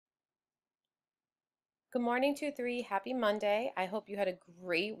Good morning, 2-3. Happy Monday. I hope you had a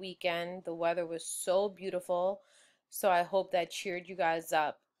great weekend. The weather was so beautiful. So I hope that cheered you guys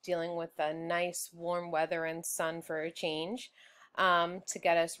up dealing with the nice warm weather and sun for a change to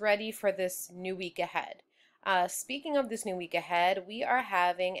get us ready for this new week ahead. Speaking of this new week ahead, we are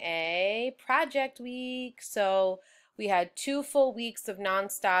having a project week. So we had 2 full weeks of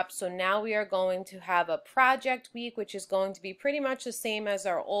nonstop, so now we are going to have a project week, which is going to be pretty much the same as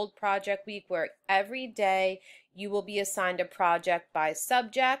our old project week, where every day you will be assigned a project by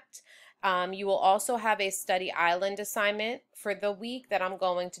subject. You will also have a study island assignment for the week that I'm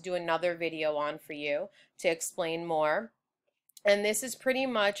going to do another video on for you to explain more. And this is pretty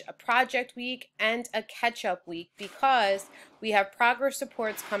much a project week and a catch-up week because we have progress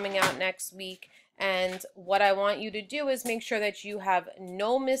reports coming out next week. And what I want you to do is make sure that you have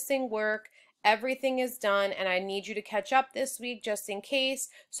no missing work. Everything is done, and I need you to catch up this week just in case,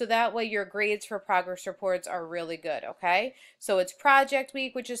 so that way your grades for progress reports are really good, okay? So it's project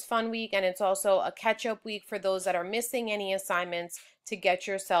week, which is fun week, and it's also a catch-up week for those that are missing any assignments to get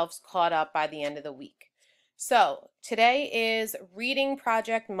yourselves caught up by the end of the week. So today is Reading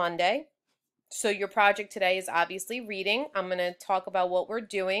Project Monday. So your project today is obviously reading. I'm going to talk about what we're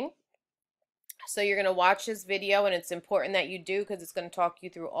doing. So you're going to watch this video, and it's important that you do because it's going to talk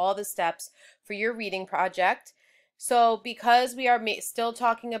you through all the steps for your reading project. So because we are still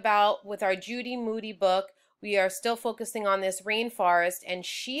talking about with our Judy Moody book, we are still focusing on this rainforest, and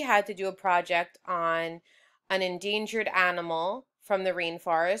she had to do a project on an endangered animal from the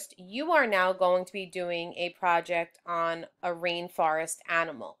rainforest. You are now going to be doing a project on a rainforest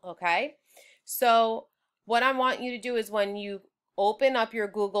animal, okay? So what I want you to do is when you open up your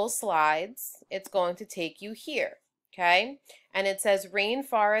Google Slides, it's going to take you here, okay? And it says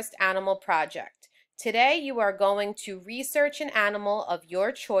Rainforest Animal Project. Today you are going to research an animal of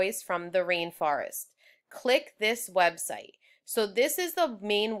your choice from the rainforest. Click this website. So this is the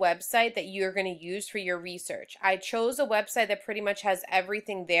main website that you're going to use for your research. I chose a website that pretty much has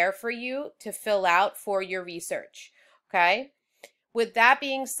everything there for you to fill out for your research, okay? With that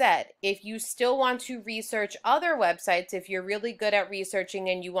being said, if you still want to research other websites, if you're really good at researching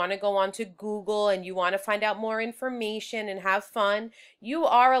and you want to go onto Google and you want to find out more information and have fun, you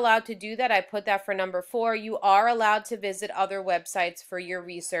are allowed to do that. I put that for number 4. You are allowed to visit other websites for your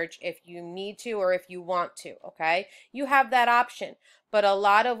research if you need to or if you want to, okay? You have that option. But a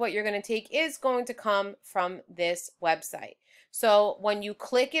lot of what you're going to take is going to come from this website. So when you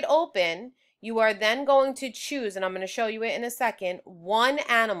click it open, you are then going to choose, and I'm going to show you it in a second, one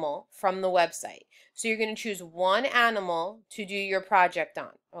animal from the website. So you're going to choose one animal to do your project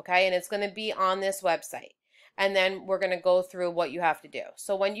on, okay? And it's going to be on this website. And then we're going to go through what you have to do.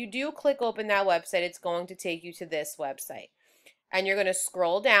 So when you do click open that website, it's going to take you to this website. And you're going to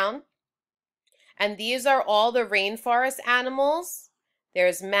scroll down. And these are all the rainforest animals.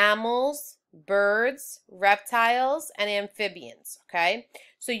 There's mammals, birds, reptiles, and amphibians, okay?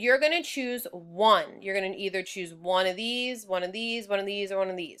 So you're going to choose one. You're going to either choose one of these, one of these, one of these, or one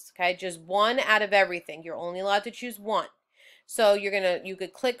of these, okay? Just one out of everything. You're only allowed to choose one. So you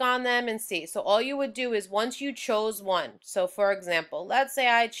could click on them and see. So all you would do is once you chose one. So for example, let's say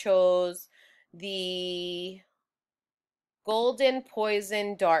I chose the golden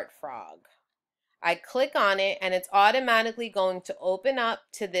poison dart frog. I click on it and it's automatically going to open up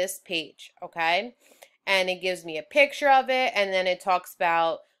to this page, okay? And it gives me a picture of it, and then it talks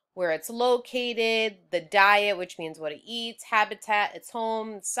about where it's located, the diet, which means what it eats, habitat, its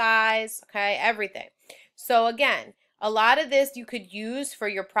home, size, okay, everything. So again, a lot of this you could use for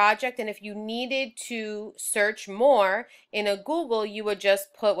your project, and if you needed to search more in a Google, you would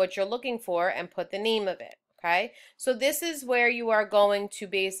just put what you're looking for and put the name of it. Okay, so this is where you are going to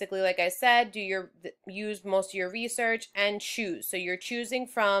basically, like I said, use most of your research and choose. So you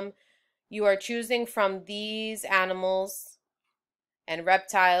are choosing from these animals and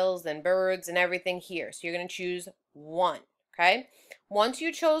reptiles and birds and everything here. So you're going to choose one, okay? Once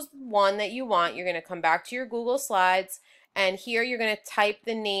you chose one that you want, you're going to come back to your Google Slides, and here you're going to type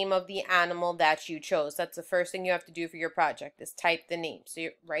the name of the animal that you chose. That's the first thing you have to do for your project is type the name. So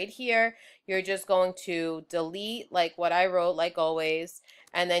you're right here, you're just going to delete like what I wrote, like always,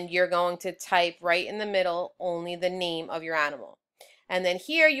 and then you're going to type right in the middle only the name of your animal. And then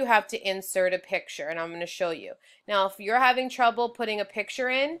here you have to insert a picture, and I'm going to show you. Now, if you're having trouble putting a picture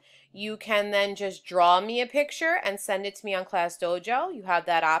in, you can then just draw me a picture and send it to me on Class Dojo. You have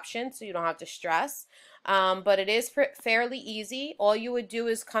that option, so you don't have to stress. But it is fairly easy. All you would do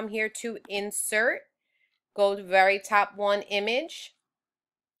is come here to insert, go to very top one image,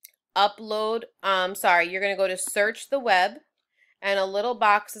 upload, you're going to go to search the web, and a little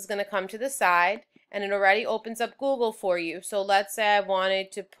box is going to come to the side, and it already opens up Google for you. So let's say I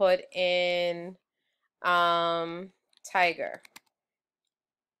wanted to put in tiger.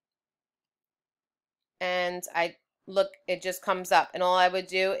 And I look, it just comes up. And all I would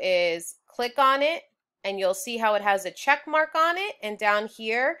do is click on it, and you'll see how it has a check mark on it. And down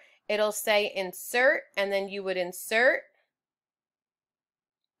here, it'll say insert, and then you would insert.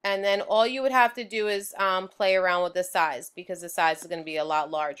 And then all you would have to do is play around with the size, because the size is going to be a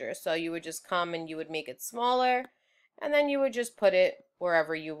lot larger. So you would just come and you would make it smaller, and then you would just put it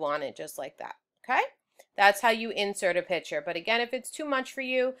wherever you want it, just like that. Okay? That's how you insert a picture. But again, if it's too much for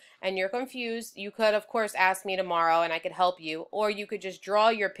you and you're confused, you could, of course, ask me tomorrow and I could help you. Or you could just draw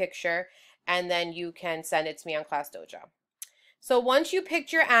your picture and then you can send it to me on Class Dojo. So once you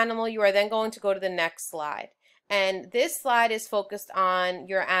picked your animal, you are then going to go to the next slide. And this slide is focused on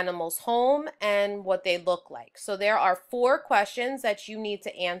your animal's home and what they look like. So there are 4 questions that you need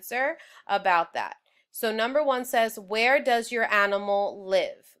to answer about that. So number 1 says, where does your animal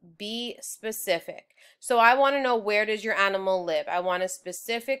live? Be specific. So I want to know, where does your animal live? I want a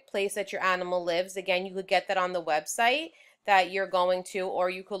specific place that your animal lives. Again, you could get that on the website that you're going to,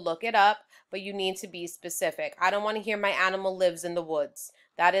 or you could look it up, but you need to be specific. I don't want to hear my animal lives in the woods.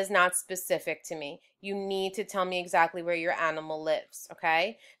 That is not specific to me. You need to tell me exactly where your animal lives,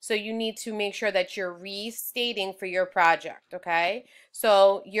 okay? So you need to make sure that you're restating for your project, okay?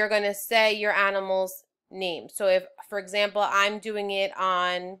 So you're going to say your animal's name. So if, for example, I'm doing it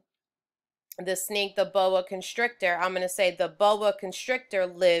on the snake, the boa constrictor, I'm going to say the boa constrictor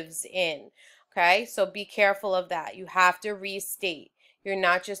lives in, okay? So be careful of that. You have to restate. You're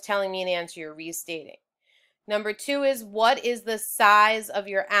not just telling me an answer, you're restating. Number 2 is, what is the size of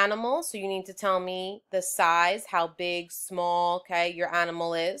your animal? So you need to tell me the size, how big, small, okay, your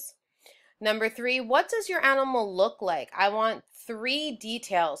animal is. Number 3, what does your animal look like? I want 3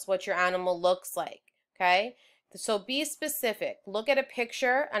 details, what your animal looks like, okay? So be specific. Look at a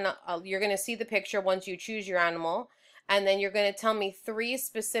picture, and you're going to see the picture once you choose your animal, and then you're going to tell me 3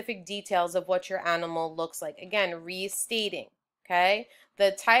 specific details of what your animal looks like. Again, restating, okay?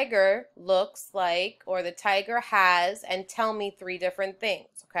 The tiger looks like, or the tiger has, and tell me 3 different things,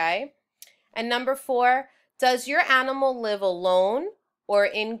 okay? And number 4, does your animal live alone or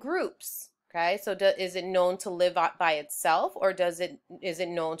in groups? Okay, so is it known to live by itself, or is it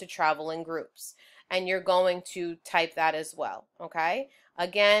known to travel in groups? And you're going to type that as well, okay?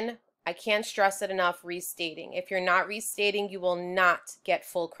 Again, I can't stress it enough, restating. If you're not restating, you will not get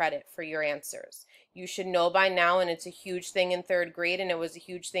full credit for your answers. You should know by now, and it's a huge thing in 3rd grade, and it was a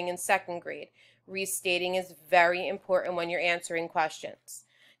huge thing in 2nd grade. Restating is very important when you're answering questions.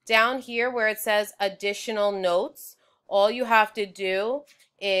 Down here where it says additional notes, all you have to do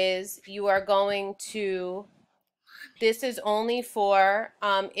is you are going to, this is only for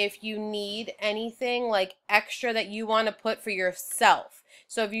if you need anything like extra that you want to put for yourself.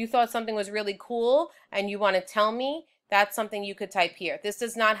 So if you thought something was really cool and you want to tell me, that's something you could type here. This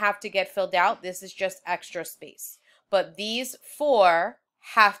does not have to get filled out. This is just extra space. But these 4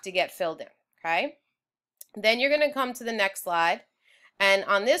 have to get filled in, okay? Then you're going to come to the next slide. And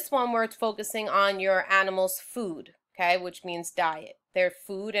on this one, we're focusing on your animal's food, okay, which means diet. Their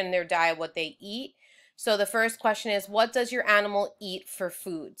food and their diet, what they eat. So the first question is, what does your animal eat for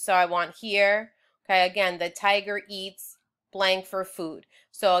food? So I want here, okay, again, the tiger eats blank for food.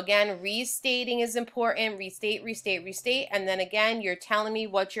 So again, restating is important. Restate, restate, restate. And then again, you're telling me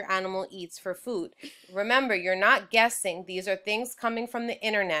what your animal eats for food. Remember, you're not guessing. These are things coming from the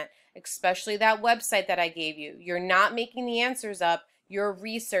internet, especially that website that I gave you. You're not making the answers up. You're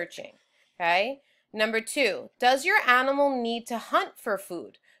researching, okay? Number 2, does your animal need to hunt for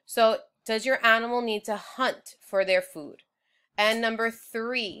food? So does your animal need to hunt for their food? And number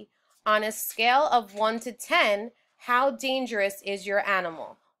 3, on a scale of 1 to 10, how dangerous is your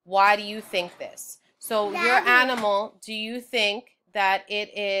animal? Why do you think this? So your animal, do you think that it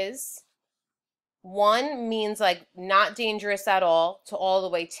is 1 means like not dangerous at all, to all the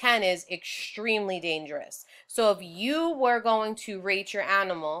way 10 is extremely dangerous. So if you were going to rate your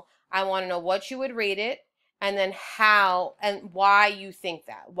animal, I want to know what you would rate it, and then how and why you think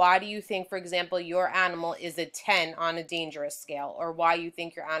that. Why do you think, for example, your animal is a 10 on a dangerous scale, or why you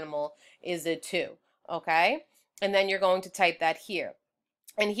think your animal is a 2, okay? And then you're going to type that here.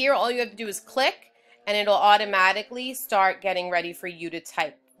 And here all you have to do is click, and it'll automatically start getting ready for you to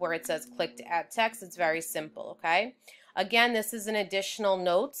type. Where it says click to add text, it's very simple, okay? Again, this is an additional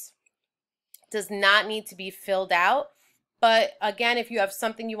notes. Does not need to be filled out. But again, if you have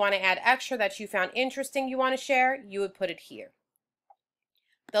something you want to add extra that you found interesting you want to share, you would put it here.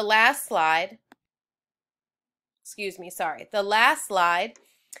 The last slide, the last slide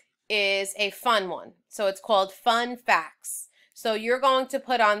is a fun one. So it's called Fun Facts. So you're going to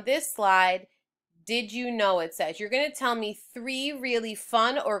put on this slide, did you know, it says. You're going to tell me 3 really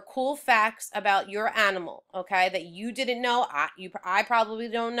fun or cool facts about your animal, okay, that you didn't know. I probably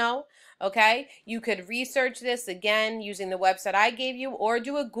don't know, okay? You could research this again using the website I gave you or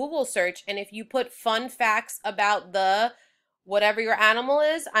do a Google search. And if you put fun facts about the whatever your animal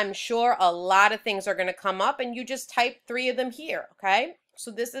is, I'm sure a lot of things are going to come up, and you just type 3 of them here, okay? So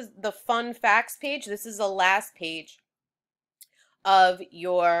this is the fun facts page. This is the last page of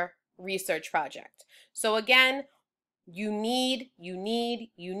your research project. So again, you need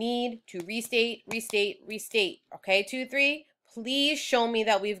to restate. Okay, 2, 3, please show me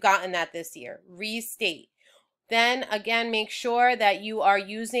that we've gotten that this year. Restate. Then again, make sure that you are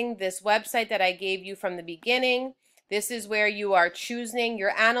using this website that I gave you from the beginning. This is where you are choosing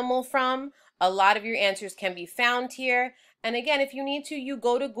your animal from. A lot of your answers can be found here. And again, if you need to, you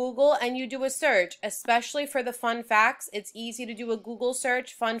go to Google and you do a search, especially for the fun facts. It's easy to do a Google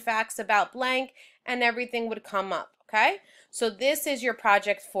search, fun facts about blank, and everything would come up, okay? So this is your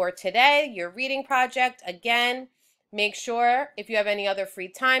project for today, your reading project. Again, make sure if you have any other free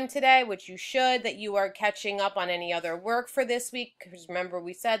time today, which you should, that you are catching up on any other work for this week. Because remember,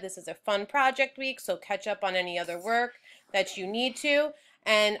 we said this is a fun project week, so catch up on any other work that you need to.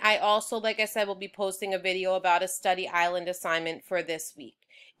 And I also, like I said, will be posting a video about a study island assignment for this week.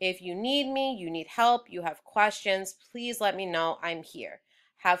 If you need me, you need help, you have questions, please let me know. I'm here.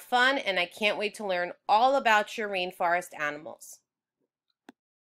 Have fun, and I can't wait to learn all about your rainforest animals.